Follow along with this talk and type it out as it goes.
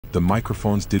The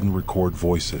microphones didn't record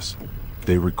voices.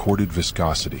 They recorded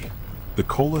viscosity. The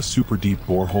Kola Superdeep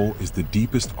Borehole is the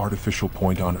deepest artificial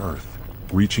point on Earth,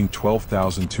 reaching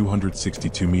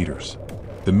 12,262 meters.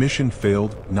 The mission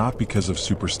failed not because of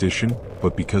superstition,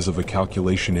 but because of a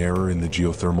calculation error in the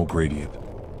geothermal gradient.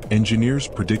 Engineers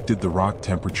predicted the rock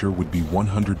temperature would be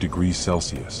 100 degrees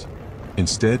Celsius.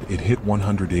 Instead, it hit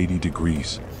 180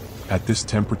 degrees. At this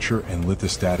temperature and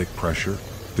lithostatic pressure,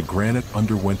 the granite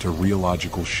underwent a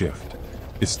rheological shift.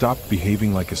 It stopped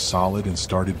behaving like a solid and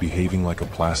started behaving like a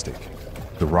plastic.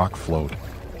 The rock flowed.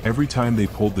 Every time they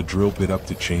pulled the drill bit up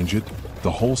to change it,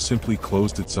 the hole simply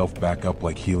closed itself back up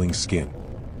like healing skin.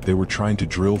 They were trying to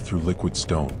drill through liquid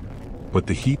stone. But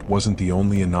the heat wasn't the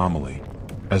only anomaly.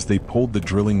 As they pulled the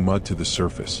drilling mud to the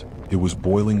surface, it was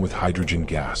boiling with hydrogen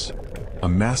gas. A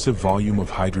massive volume of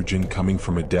hydrogen coming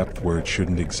from a depth where it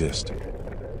shouldn't exist.